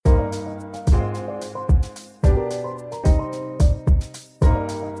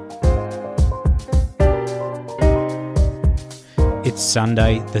It's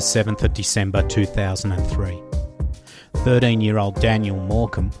Sunday, the 7th of December 2003. 13-year-old Daniel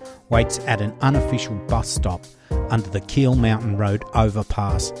Morecombe waits at an unofficial bus stop under the Kiel Mountain Road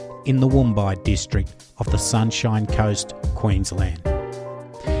overpass in the Woombye district of the Sunshine Coast, Queensland.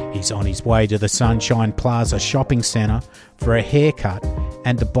 He's on his way to the Sunshine Plaza Shopping Centre for a haircut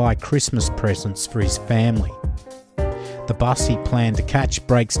and to buy Christmas presents for his family. The bus he planned to catch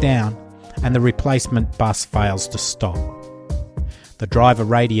breaks down and the replacement bus fails to stop. The driver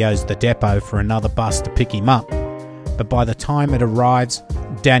radios the depot for another bus to pick him up, but by the time it arrives,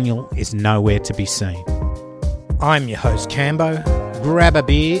 Daniel is nowhere to be seen. I'm your host Cambo. Grab a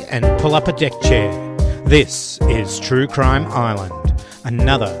beer and pull up a deck chair. This is True Crime Island,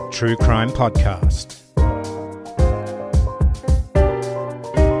 another true crime podcast.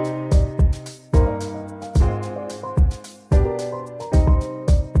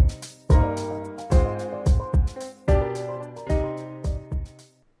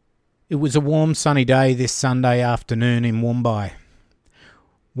 It was a warm sunny day this Sunday afternoon in Woombye.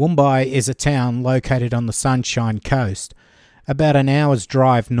 Woombye is a town located on the Sunshine Coast, about an hour's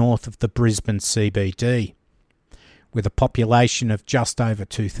drive north of the Brisbane CBD. With a population of just over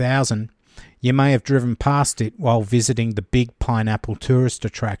 2,000, you may have driven past it while visiting the big pineapple tourist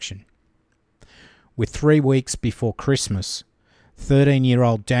attraction. With 3 weeks before Christmas,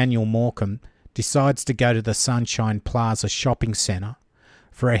 13-year-old Daniel Morecombe decides to go to the Sunshine Plaza Shopping Centre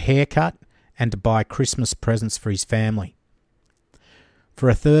for a haircut and to buy Christmas presents for his family. For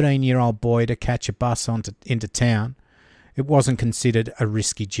a 13-year-old boy to catch a bus into town, it wasn't considered a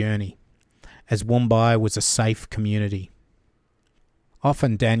risky journey, as Woombye was a safe community.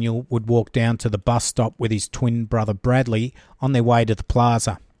 Often Daniel would walk down to the bus stop with his twin brother Bradley on their way to the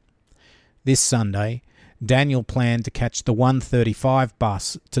plaza. This Sunday, Daniel planned to catch the 1:35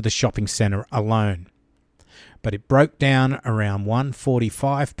 bus to the shopping centre alone, but it broke down around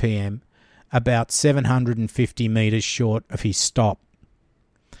 1:45 p.m, about 750 metres short of his stop.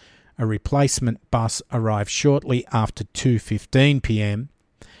 A replacement bus arrived shortly after 2:15 p.m,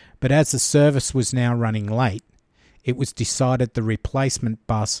 but as the service was now running late, it was decided the replacement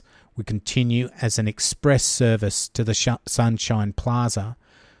bus would continue as an express service to the Sunshine Plaza,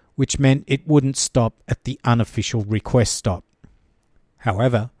 which meant it wouldn't stop at the unofficial request stop.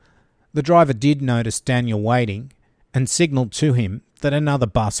 However, the driver did notice Daniel waiting and signalled to him that another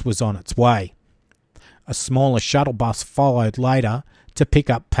bus was on its way. A smaller shuttle bus followed later to pick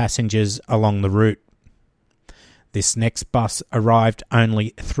up passengers along the route. This next bus arrived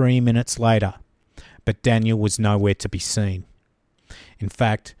only 3 minutes later, but Daniel was nowhere to be seen. In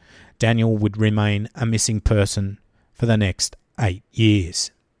fact, Daniel would remain a missing person for the next 8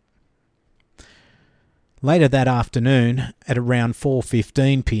 years. Later that afternoon, at around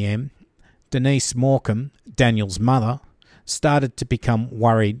 4:15 p.m, Denise Morcombe, Daniel's mother, started to become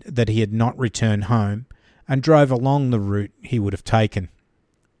worried that he had not returned home and drove along the route he would have taken.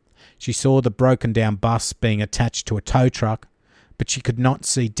 She saw the broken down bus being attached to a tow truck, but she could not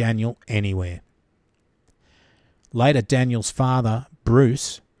see Daniel anywhere. Later, Daniel's father,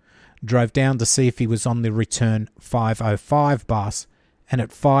 Bruce, drove down to see if he was on the return 5:05 bus, and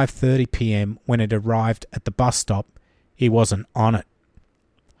at 5:30 p.m, when it arrived at the bus stop, he wasn't on it.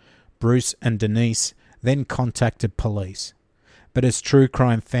 Bruce and Denise then contacted police, but as true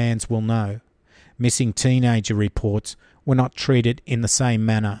crime fans will know, missing teenager reports were not treated in the same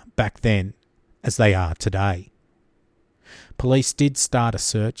manner back then as they are today. Police did start a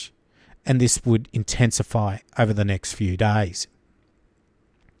search, and this would intensify over the next few days.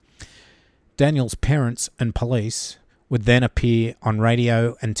 Daniel's parents and police would then appear on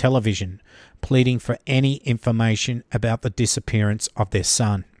radio and television, pleading for any information about the disappearance of their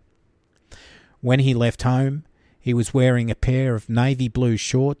son. When he left home, he was wearing a pair of navy blue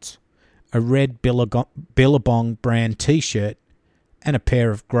shorts, a red Billabong brand t-shirt, and a pair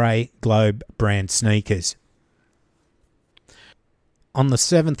of grey Globe brand sneakers. On the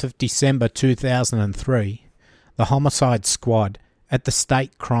 7th of December 2003, the Homicide Squad at the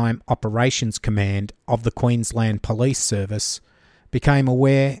State Crime Operations Command of the Queensland Police Service became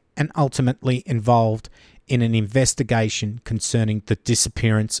aware and ultimately involved in an investigation concerning the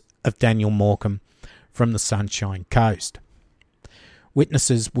disappearance of Daniel Morecombe from the Sunshine Coast.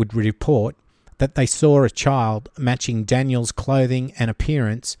 Witnesses would report that they saw a child matching Daniel's clothing and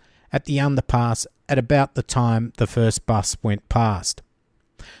appearance at the underpass at about the time the first bus went past.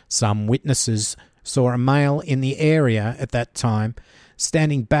 Some witnesses saw a male in the area at that time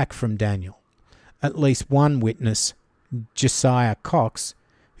standing back from Daniel. At least one witness, Josiah Cox,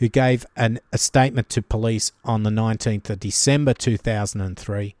 who gave a statement to police on the 19th of December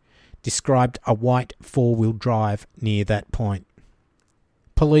 2003, described a white four-wheel drive near that point.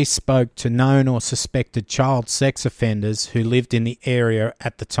 Police spoke to known or suspected child sex offenders who lived in the area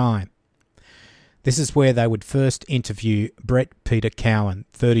at the time. This is where they would first interview Brett Peter Cowan,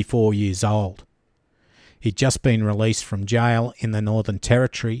 34 years old. He'd just been released from jail in the Northern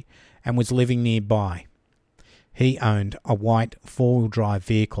Territory and was living nearby. He owned a white four-wheel drive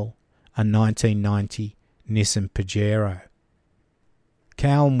vehicle, a 1990 Nissan Pajero.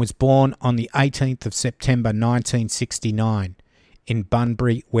 Cowan was born on the 18th of September 1969 in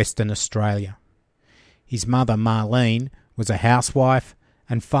Bunbury, Western Australia. His mother, Marlene, was a housewife,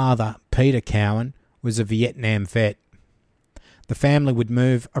 and father, Peter Cowan, was a Vietnam vet. The family would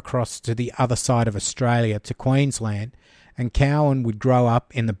move across to the other side of Australia to Queensland, and Cowan would grow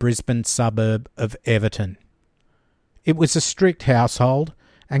up in the Brisbane suburb of Everton. It was a strict household,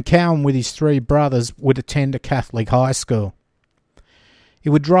 and Cowan with his three brothers would attend a Catholic high school. He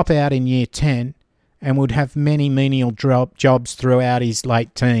would drop out in year 10 and would have many menial jobs throughout his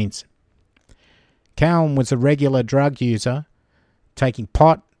late teens. Cowan was a regular drug user, taking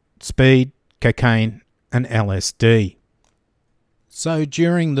pot, speed, cocaine and LSD. So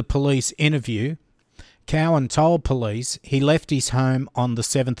during the police interview, Cowan told police he left his home on the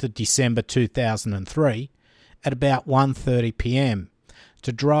 7th of December 2003 at about 1:30 p.m.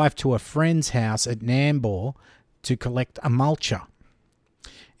 to drive to a friend's house at Nambour to collect a mulcher.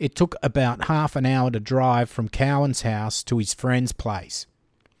 It took about half an hour to drive from Cowan's house to his friend's place.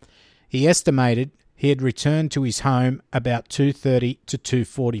 He estimated he had returned to his home about 2:30 to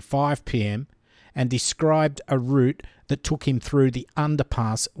 2:45 p.m. and described a route that took him through the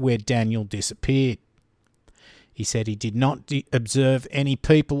underpass where Daniel disappeared. He said he did not observe any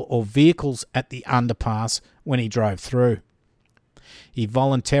people or vehicles at the underpass when he drove through. He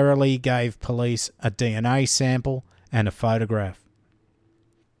voluntarily gave police a DNA sample and a photograph.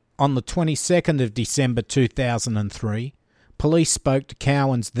 On the 22nd of December 2003, police spoke to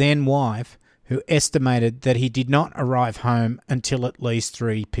Cowan's then wife, who estimated that he did not arrive home until at least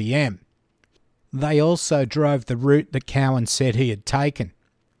 3 p.m. They also drove the route that Cowan said he had taken.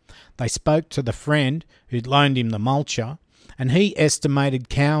 They spoke to the friend who'd loaned him the mulcher, and he estimated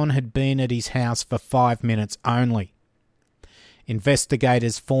Cowan had been at his house for 5 minutes only.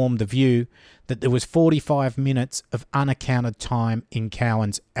 Investigators formed the view that there was 45 minutes of unaccounted time in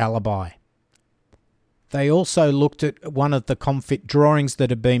Cowan's alibi. They also looked at one of the confit drawings that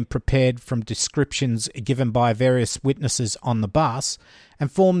had been prepared from descriptions given by various witnesses on the bus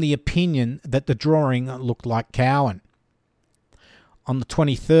and formed the opinion that the drawing looked like Cowan. On the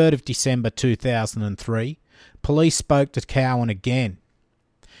 23rd of December 2003, police spoke to Cowan again.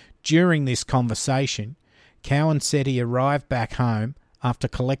 During this conversation, Cowan said he arrived back home after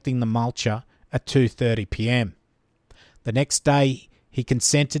collecting the mulcher at 2:30 p.m. The next day, he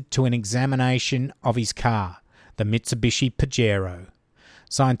consented to an examination of his car, the Mitsubishi Pajero.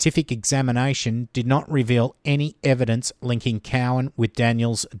 Scientific examination did not reveal any evidence linking Cowan with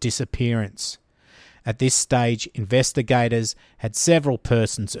Daniel's disappearance. At this stage, investigators had several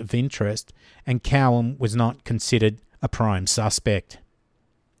persons of interest, and Cowan was not considered a prime suspect.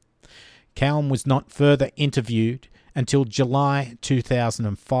 Cowan was not further interviewed until July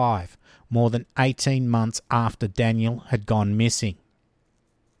 2005, more than 18 months after Daniel had gone missing.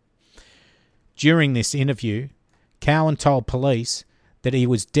 During this interview, Cowan told police that he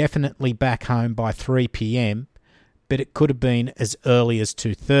was definitely back home by 3 p.m, but it could have been as early as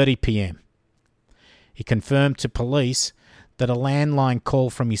 2:30 p.m. He confirmed to police that a landline call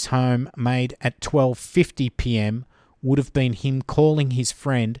from his home made at 12:50 p.m. would have been him calling his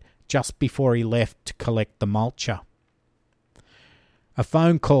friend just before he left to collect the mulcher. A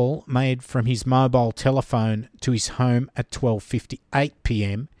phone call made from his mobile telephone to his home at 12:58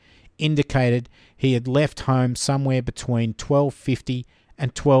 p.m. indicated he had left home somewhere between 12:50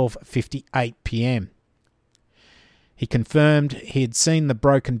 and 12:58 p.m. He confirmed he had seen the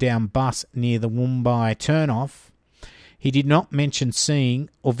broken down bus near the Woombye turnoff. He did not mention seeing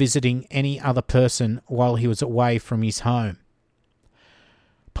or visiting any other person while he was away from his home.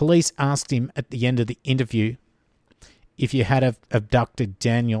 Police asked him at the end of the interview, "If you had abducted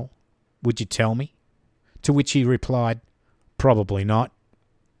Daniel, would you tell me?" To which he replied, "Probably not."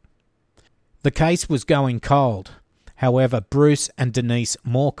 The case was going cold. However, Bruce and Denise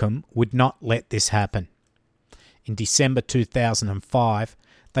Morcombe would not let this happen. In December 2005,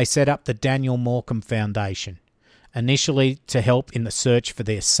 they set up the Daniel Morecombe Foundation, initially to help in the search for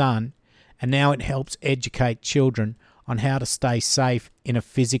their son, and now it helps educate children on how to stay safe in a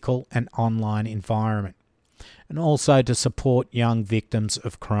physical and online environment, and also to support young victims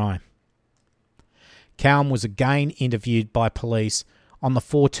of crime. Cowan was again interviewed by police on the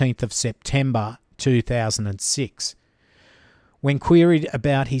 14th of September 2006, When queried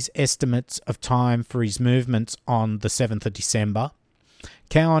about his estimates of time for his movements on the 7th of December,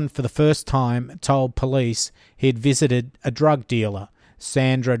 Cowan for the first time told police he had visited a drug dealer,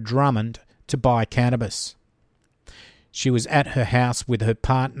 Sandra Drummond, to buy cannabis. She was at her house with her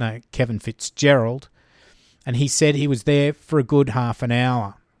partner, Kevin Fitzgerald, and he said he was there for a good half an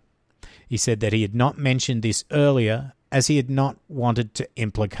hour. He said that he had not mentioned this earlier as he had not wanted to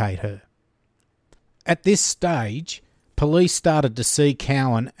implicate her. At this stage, police started to see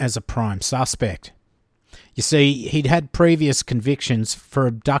Cowan as a prime suspect. You see, he'd had previous convictions for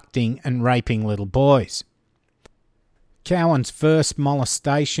abducting and raping little boys. Cowan's first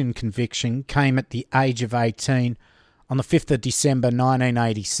molestation conviction came at the age of 18 on the 5th of December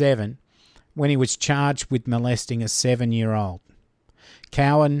 1987 when he was charged with molesting a 7-year-old.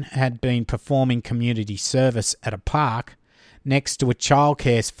 Cowan had been performing community service at a park next to a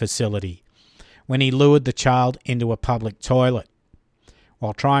childcare facility when he lured the child into a public toilet.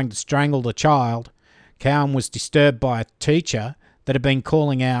 While trying to strangle the child, Cowan was disturbed by a teacher that had been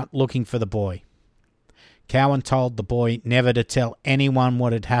calling out looking for the boy. Cowan told the boy never to tell anyone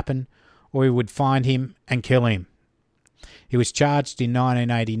what had happened or he would find him and kill him. He was charged in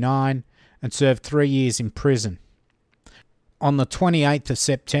 1989 and served 3 years in prison. On the 28th of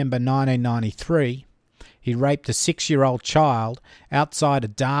September 1993, he raped a 6-year-old child outside a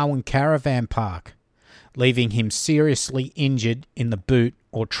Darwin caravan park, leaving him seriously injured in the boot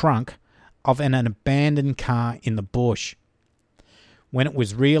or trunk of an abandoned car in the bush. When it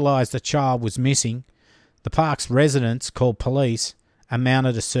was realised the child was missing, the park's residents called police and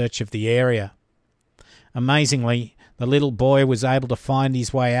mounted a search of the area. Amazingly, the little boy was able to find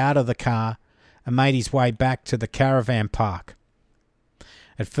his way out of the car and made his way back to the caravan park.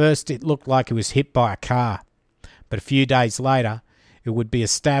 At first it looked like he was hit by a car, but a few days later it would be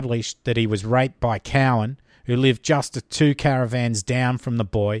established that he was raped by Cowan, who lived just 2 caravans down from the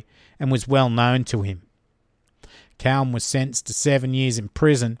boy and was well known to him. Cowan was sentenced to 7 years in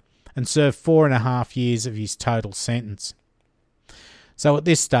prison and served 4.5 years of his total sentence. So at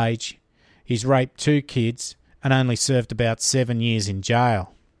this stage, he's raped 2 kids and only served about 7 years in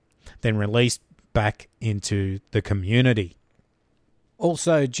jail, then released back into the community.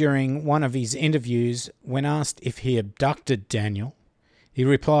 Also, during one of his interviews, when asked if he abducted Daniel, he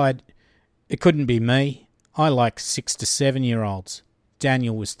replied, "It couldn't be me. I like 6 to 7-year-olds.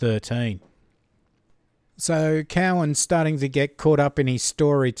 Daniel was 13. So Cowan's starting to get caught up in his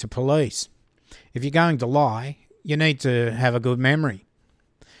story to police. If you're going to lie, you need to have a good memory.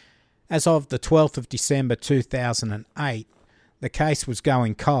 As of the 12th of December 2008, the case was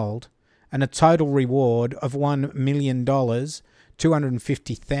going cold, and a total reward of $1 million,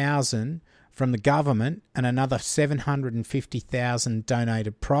 $250,000 from the government and another $750,000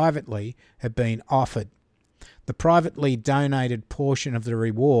 donated privately had been offered. The privately donated portion of the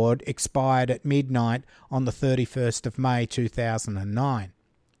reward expired at midnight on the 31st of May 2009.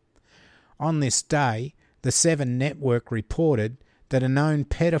 On this day, the Seven Network reported that a known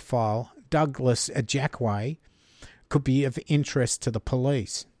pedophile, Douglas Jackway, could be of interest to the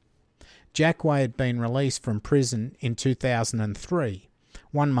police. Jackway had been released from prison in 2003,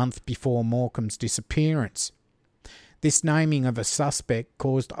 1 month before Morcombe's disappearance. This naming of a suspect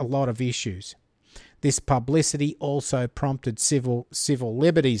caused a lot of issues. This publicity also prompted civil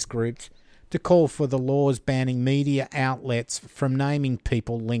liberties groups to call for the laws banning media outlets from naming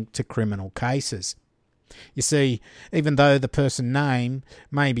people linked to criminal cases. You see, even though the person named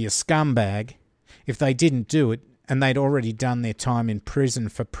may be a scumbag, if they didn't do it and they'd already done their time in prison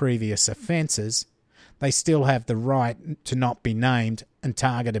for previous offences, they still have the right to not be named and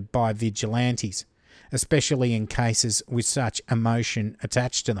targeted by vigilantes, especially in cases with such emotion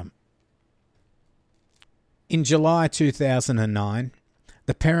attached to them. In July 2009,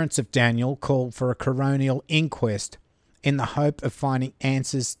 the parents of Daniel called for a coronial inquest in the hope of finding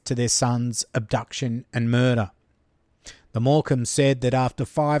answers to their son's abduction and murder. The Morcombe said that after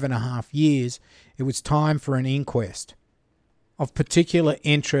 5.5 years, it was time for an inquest. Of particular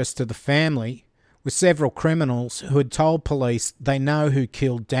interest to the family were several criminals who had told police they know who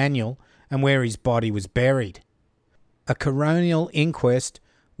killed Daniel and where his body was buried. A coronial inquest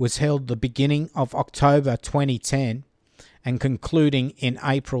was held the beginning of October 2010 and concluding in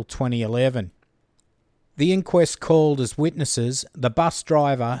April 2011. The inquest called as witnesses the bus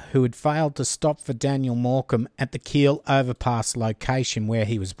driver who had failed to stop for Daniel Morecombe at the Kiel overpass location where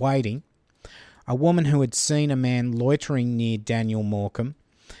he was waiting, a woman who had seen a man loitering near Daniel Morecombe,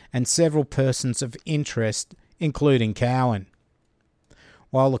 and several persons of interest, including Cowan.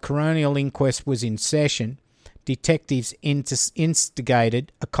 While the coronial inquest was in session, detectives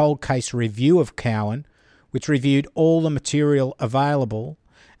instigated a cold case review of Cowan, which reviewed all the material available,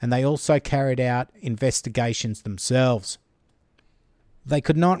 and they also carried out investigations themselves. They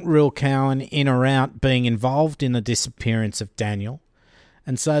could not rule Cowan in or out being involved in the disappearance of Daniel,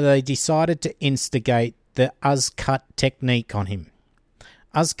 and so they decided to instigate the USCUT technique on him.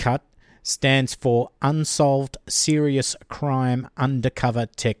 USCUT stands for Unsolved Serious Crime Undercover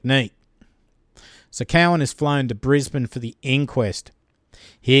Technique. So Cowan is flown to Brisbane for the inquest.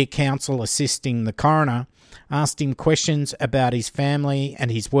 Here, counsel assisting the coroner asked him questions about his family and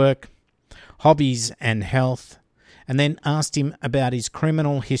his work, hobbies and health, and then asked him about his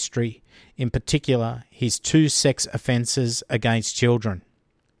criminal history, in particular his 2 sex offences against children.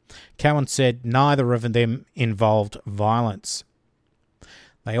 Cowan said neither of them involved violence.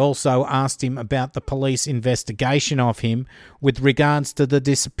 They also asked him about the police investigation of him with regards to the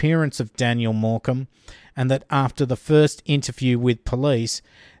disappearance of Daniel Morecombe, and that after the first interview with police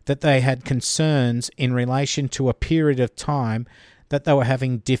that they had concerns in relation to a period of time that they were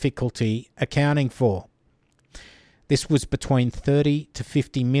having difficulty accounting for. This was between 30 to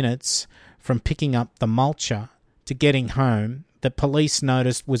 50 minutes from picking up the mulcher to getting home that police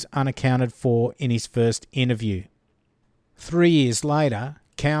noticed was unaccounted for in his first interview. 3 years later,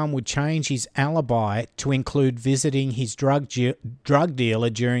 Cowan would change his alibi to include visiting his drug dealer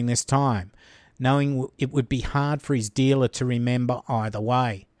during this time, knowing it would be hard for his dealer to remember either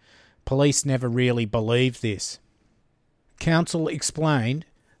way. Police never really believed this. Counsel explained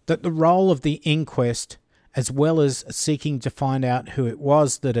that the role of the inquest, as well as seeking to find out who it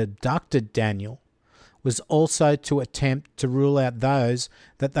was that abducted Daniel, was also to attempt to rule out those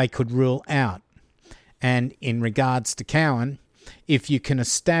that they could rule out. And in regards to Cowan, if you can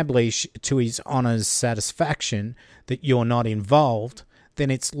establish to his honour's satisfaction that you're not involved, then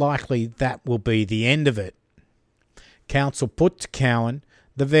it's likely that will be the end of it. Counsel put to Cowan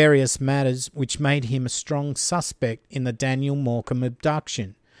the various matters which made him a strong suspect in the Daniel Morecombe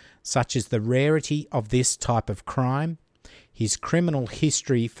abduction, such as the rarity of this type of crime, his criminal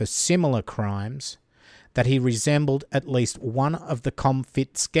history for similar crimes, that he resembled at least one of the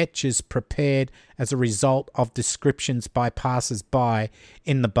comfit sketches prepared as a result of descriptions by passers-by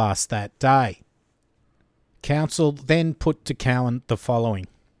in the bus that day. Counsel then put to Cowan the following.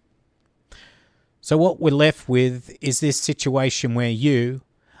 So what we're left with is this situation where you,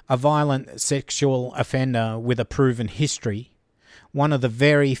 a violent sexual offender with a proven history, one of the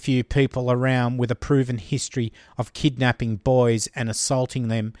very few people around with a proven history of kidnapping boys and assaulting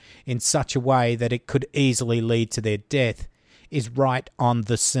them in such a way that it could easily lead to their death, is right on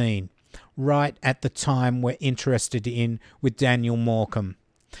the scene, right at the time we're interested in with Daniel Morecombe.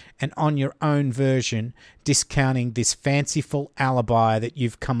 And on your own version, discounting this fanciful alibi that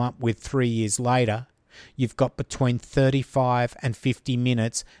you've come up with 3 years later, you've got between 35 and 50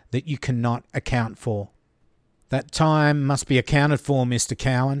 minutes that you cannot account for. That time must be accounted for, Mr.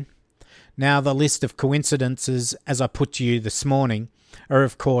 Cowan. Now, the list of coincidences, as I put to you this morning, are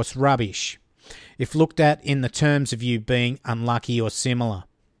of course rubbish, if looked at in the terms of you being unlucky or similar.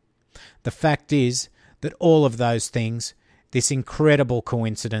 The fact is that all of those things, this incredible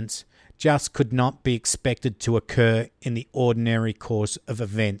coincidence, just could not be expected to occur in the ordinary course of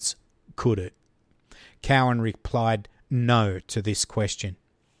events, could it? Cowan replied no to this question.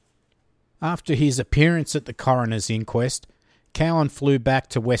 After his appearance at the coroner's inquest, Cowan flew back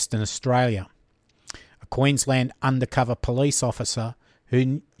to Western Australia. A Queensland undercover police officer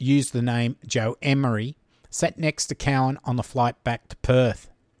who used the name Joe Emery sat next to Cowan on the flight back to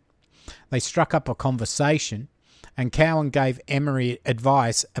Perth. They struck up a conversation, and Cowan gave Emery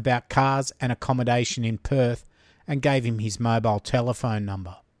advice about cars and accommodation in Perth and gave him his mobile telephone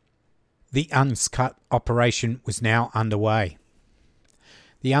number. The USCUT operation was now underway.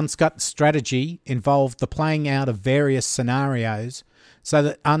 The USCUT strategy involved the playing out of various scenarios so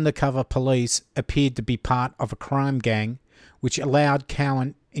that undercover police appeared to be part of a crime gang, which allowed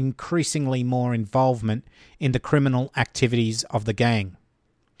Cowan increasingly more involvement in the criminal activities of the gang.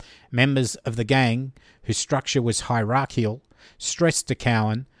 Members of the gang, whose structure was hierarchical, stressed to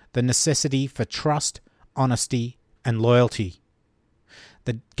Cowan the necessity for trust, honesty, and loyalty.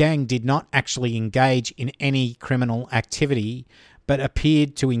 The gang did not actually engage in any criminal activity, but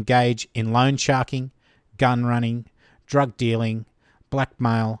appeared to engage in loan sharking, gun running, drug dealing,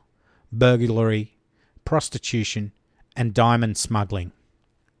 blackmail, burglary, prostitution, and diamond smuggling.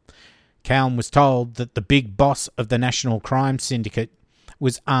 Cowan was told that the big boss of the National Crime Syndicate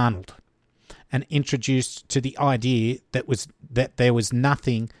was Arnold, and introduced to the idea that there was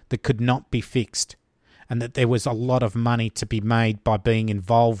nothing that could not be fixed, and that there was a lot of money to be made by being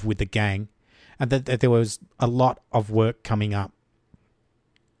involved with the gang, and that there was a lot of work coming up.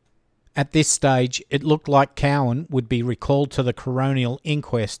 At this stage, it looked like Cowan would be recalled to the coronial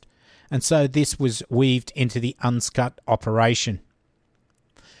inquest, and so this was weaved into the unscut operation.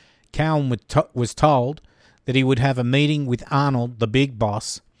 Cowan was told that he would have a meeting with Arnold, the big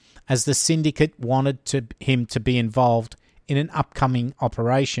boss, as the syndicate wanted him to be involved in an upcoming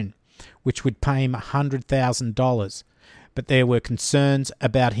operation, which would pay him $100,000, but there were concerns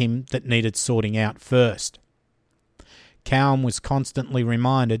about him that needed sorting out first. Cowan was constantly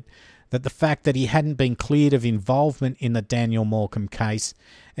reminded that the fact that he hadn't been cleared of involvement in the Daniel Morecombe case,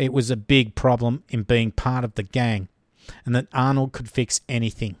 it was a big problem in being part of the gang, and that Arnold could fix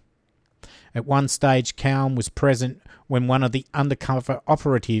anything. At one stage, Cowan was present when one of the undercover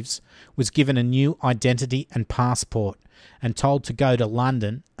operatives was given a new identity and passport and told to go to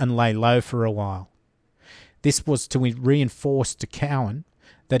London and lay low for a while. This was to reinforce to Cowan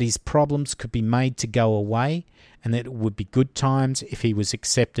that his problems could be made to go away and that it would be good times if he was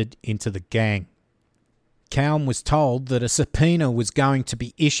accepted into the gang. Cowan was told that a subpoena was going to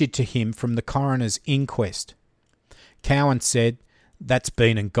be issued to him from the coroner's inquest. Cowan said, "That's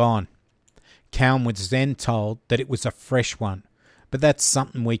been and gone." Cowan was then told that it was a fresh one, but that's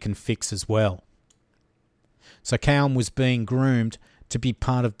something we can fix as well. So Cowan was being groomed to be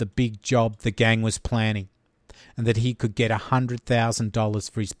part of the big job the gang was planning, and that he could get $100,000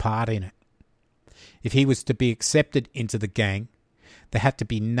 for his part in it. If he was to be accepted into the gang, there had to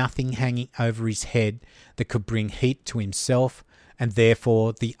be nothing hanging over his head that could bring heat to himself and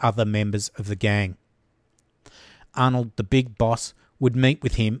therefore the other members of the gang. Arnold, the big boss, would meet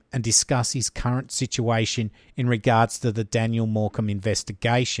with him and discuss his current situation in regards to the Daniel Morecombe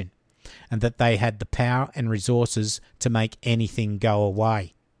investigation, and that they had the power and resources to make anything go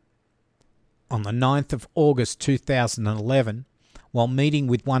away. On the 9th of August 2011, while meeting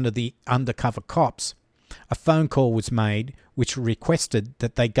with one of the undercover cops, a phone call was made which requested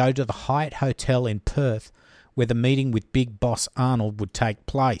that they go to the Hyatt Hotel in Perth where the meeting with Big Boss Arnold would take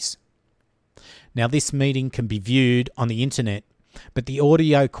place. Now, this meeting can be viewed on the internet, but the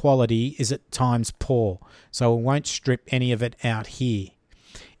audio quality is at times poor, so I won't strip any of it out here.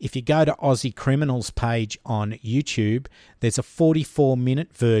 If you go to Aussie Criminals page on YouTube, there's a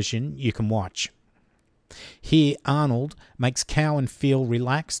 44-minute version you can watch. Here, Arnold makes Cowan feel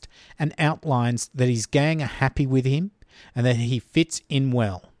relaxed and outlines that his gang are happy with him and that he fits in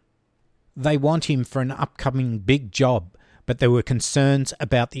well. They want him for an upcoming big job, but there were concerns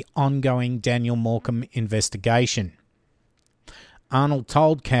about the ongoing Daniel Morecombe investigation. Arnold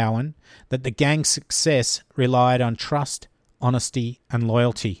told Cowan that the gang's success relied on trust, honesty and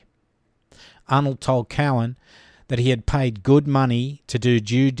loyalty. Arnold told Cowan that he had paid good money to do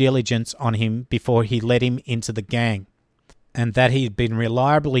due diligence on him before he let him into the gang, and that he had been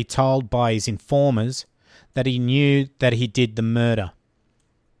reliably told by his informers that he knew that he did the murder.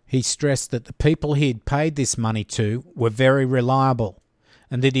 He stressed that the people he had paid this money to were very reliable,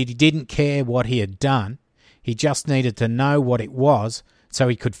 and that he didn't care what he had done, he just needed to know what it was so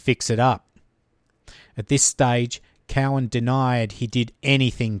he could fix it up. At this stage, Cowan denied he did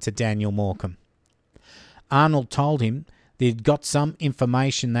anything to Daniel Morecombe. Arnold told him that he'd got some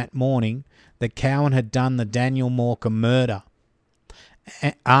information that morning that Cowan had done the Daniel Morecombe murder.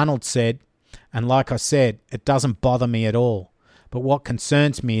 Arnold said, "And like I said, it doesn't bother me at all, but what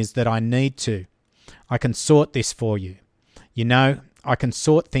concerns me is that I need to. I can sort this for you. You know, I can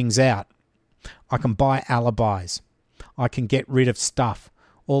sort things out. I can buy alibis. I can get rid of stuff,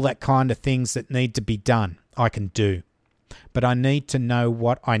 all that kind of things that need to be done, I can do. But I need to know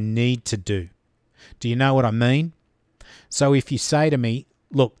what I need to do. Do you know what I mean? So if you say to me,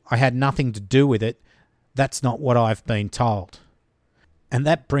 look, I had nothing to do with it, that's not what I've been told. And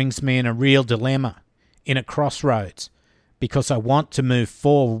that brings me in a real dilemma, in a crossroads, because I want to move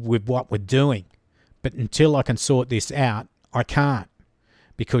forward with what we're doing. But until I can sort this out, I can't,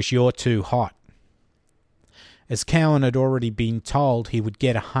 because you're too hot." As Cowan had already been told he would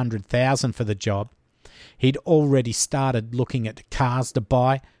get $100,000 for the job, he'd already started looking at cars to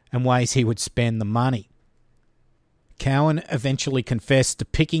buy and ways he would spend the money. Cowan eventually confessed to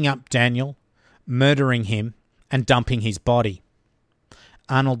picking up Daniel, murdering him, and dumping his body.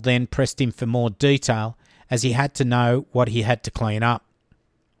 Arnold then pressed him for more detail, as he had to know what he had to clean up.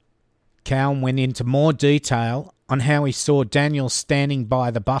 Cowan went into more detail on how he saw Daniel standing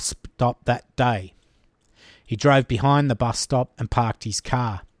by the bus stop that day. He drove behind the bus stop and parked his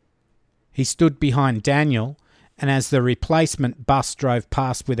car. He stood behind Daniel, and as the replacement bus drove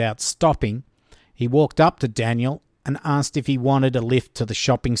past without stopping, he walked up to Daniel and asked if he wanted a lift to the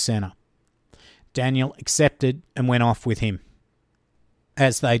shopping centre. Daniel accepted and went off with him.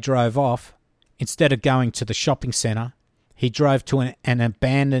 As they drove off, instead of going to the shopping centre, He drove to an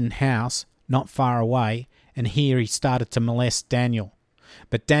abandoned house not far away, and here he started to molest Daniel.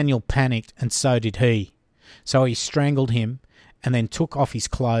 But Daniel panicked, and so did he. So he strangled him and then took off his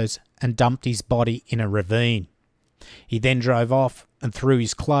clothes and dumped his body in a ravine. He then drove off and threw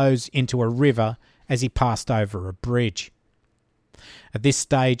his clothes into a river as he passed over a bridge. At this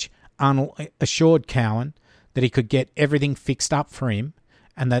stage, Arnold assured Cowan that he could get everything fixed up for him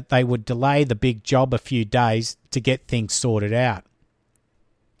and that they would delay the big job a few days to get things sorted out.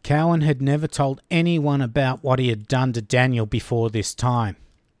 Cowan had never told anyone about what he had done to Daniel before this time.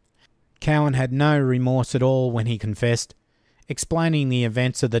 Cowan had no remorse at all when he confessed, explaining the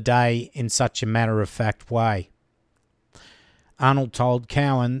events of the day in such a matter-of-fact way. Arnold told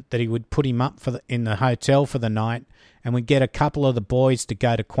Cowan that he would put him up in the hotel for the night and would get a couple of the boys to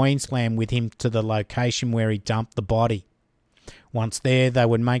go to Queensland with him to the location where he dumped the body. Once there, they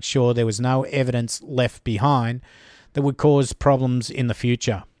would make sure there was no evidence left behind that would cause problems in the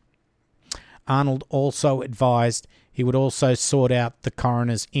future. Arnold also advised he would also sort out the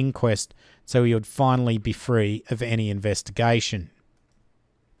coroner's inquest so he would finally be free of any investigation.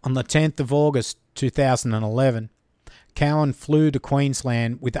 On the 10th of August 2011, Cowan flew to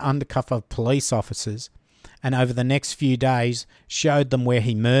Queensland with undercover police officers and over the next few days showed them where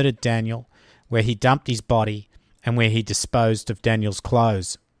he murdered Daniel, where he dumped his body, and where he disposed of Daniel's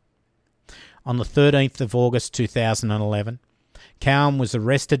clothes. On the 13th of August 2011, Cowan was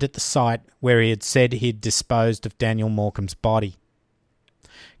arrested at the site where he had said he had disposed of Daniel Morecombe's body.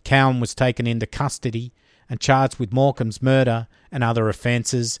 Cowan was taken into custody and charged with Morcombe's murder and other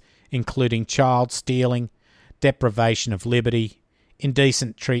offences, including child stealing, deprivation of liberty,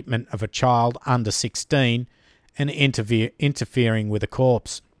 indecent treatment of a child under 16, and interfering with a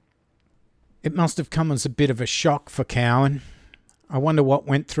corpse. It must have come as a bit of a shock for Cowan. I wonder what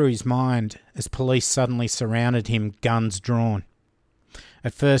went through his mind as police suddenly surrounded him, guns drawn.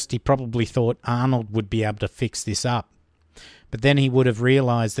 At first he probably thought Arnold would be able to fix this up, but then he would have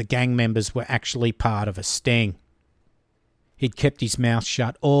realised the gang members were actually part of a sting. He'd kept his mouth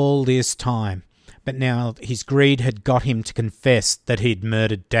shut all this time, but now his greed had got him to confess that he'd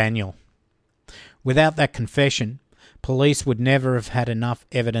murdered Daniel. Without that confession, police would never have had enough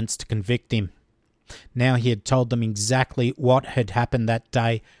evidence to convict him. Now he had told them exactly what had happened that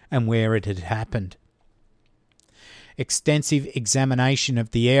day and where it had happened. Extensive examination of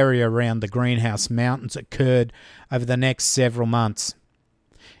the area around the Greenhouse Mountains occurred over the next several months.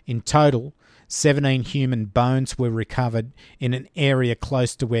 In total, 17 human bones were recovered in an area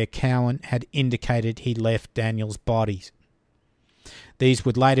close to where Cowan had indicated he left Daniel's body. These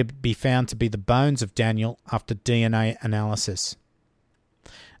would later be found to be the bones of Daniel after DNA analysis.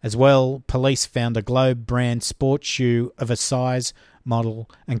 As well, police found a Globe brand sports shoe of a size, model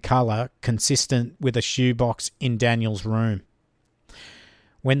and colour consistent with a shoebox in Daniel's room.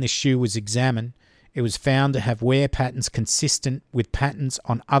 When the shoe was examined, it was found to have wear patterns consistent with patterns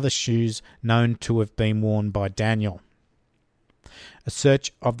on other shoes known to have been worn by Daniel. A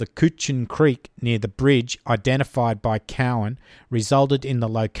search of the Coochin Creek near the bridge identified by Cowan resulted in the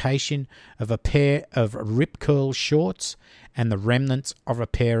location of a pair of rip curl shorts and the remnants of a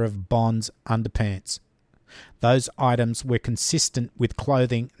pair of Bond's underpants. Those items were consistent with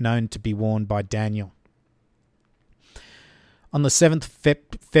clothing known to be worn by Daniel. On the 7th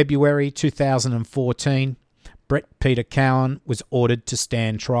of February 2014, Brett Peter Cowan was ordered to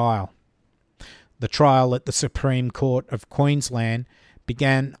stand trial. The trial at the Supreme Court of Queensland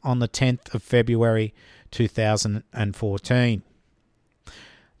began on the 10th of February 2014.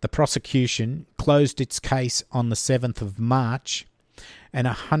 The prosecution closed its case on the 7th of March, and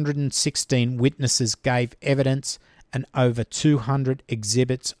 116 witnesses gave evidence and over 200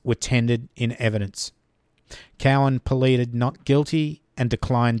 exhibits were tendered in evidence. Cowan pleaded not guilty and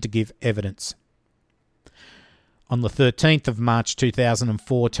declined to give evidence. On the 13th of March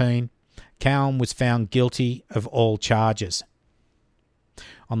 2014, Cowan was found guilty of all charges.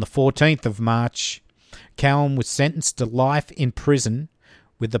 On the 14th of March, Cowan was sentenced to life in prison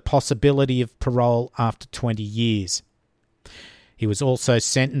with the possibility of parole after 20 years. He was also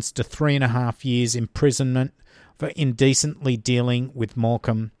sentenced to 3.5 years imprisonment for indecently dealing with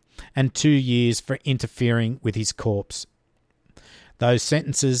Morcombe and 2 years for interfering with his corpse. Those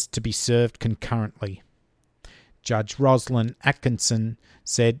sentences to be served concurrently. Judge Rosalind Atkinson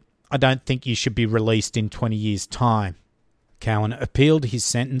said, "I don't think you should be released in 20 years' time." Cowan appealed his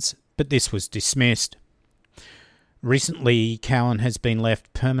sentence, but this was dismissed. Recently, Cowan has been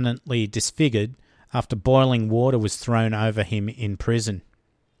left permanently disfigured after boiling water was thrown over him in prison.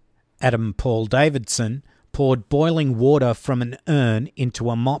 Adam Paul Davidson poured boiling water from an urn into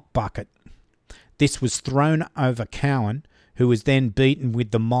a mop bucket. This was thrown over Cowan, who was then beaten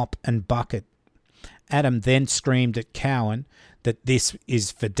with the mop and bucket. Adam then screamed at Cowan that this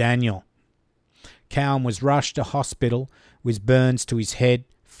is for Daniel. Cowan was rushed to hospital with burns to his head,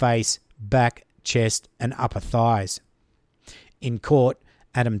 face, back, chest and upper thighs. In court,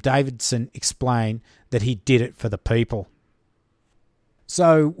 Adam Davidson explained that he did it for the people.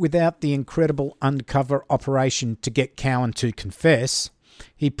 So, without the incredible undercover operation to get Cowan to confess,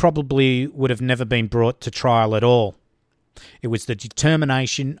 he probably would have never been brought to trial at all. It was the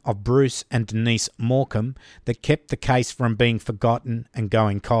determination of Bruce and Denise Morcombe that kept the case from being forgotten and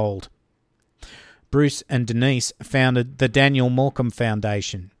going cold. Bruce and Denise founded the Daniel Morecombe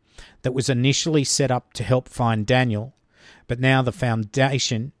Foundation that was initially set up to help find Daniel, but now the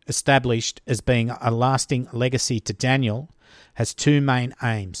foundation, established as being a lasting legacy to Daniel, has two main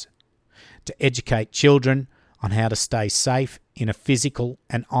aims: to educate children on how to stay safe in a physical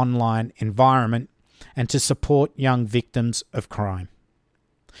and online environment and to support young victims of crime.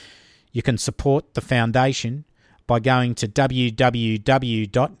 You can support the foundation by going to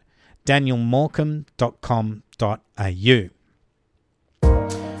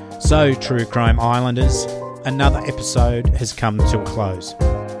www.danielmorecombe.com.au. So, True Crime Islanders, another episode has come to a close.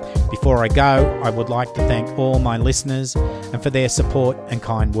 Before I go, I would like to thank all my listeners and for their support and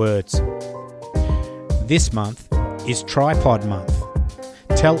kind words. This month is Tripod Month.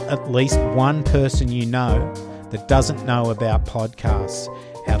 Tell at least one person you know that doesn't know about podcasts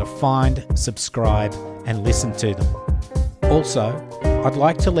how to find, subscribe and listen to them. Also, I'd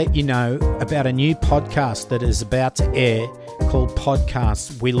like to let you know about a new podcast that is about to air called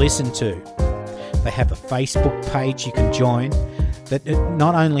Podcasts We Listen To. They have a Facebook page you can join that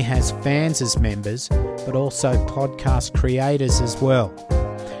not only has fans as members, but also podcast creators as well.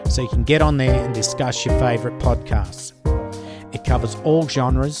 So you can get on there and discuss your favourite podcasts. It covers all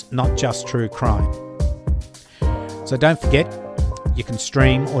genres, not just true crime. So don't forget, you can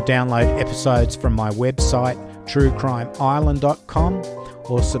stream or download episodes from my website, truecrimeisland.com,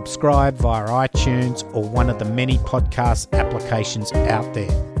 or subscribe via iTunes or one of the many podcast applications out there.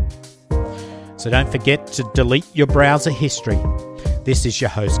 So don't forget to delete your browser history. This is your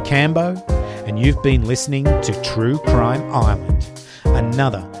host Cambo, and you've been listening to True Crime Island,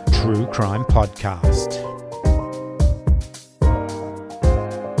 another true crime podcast.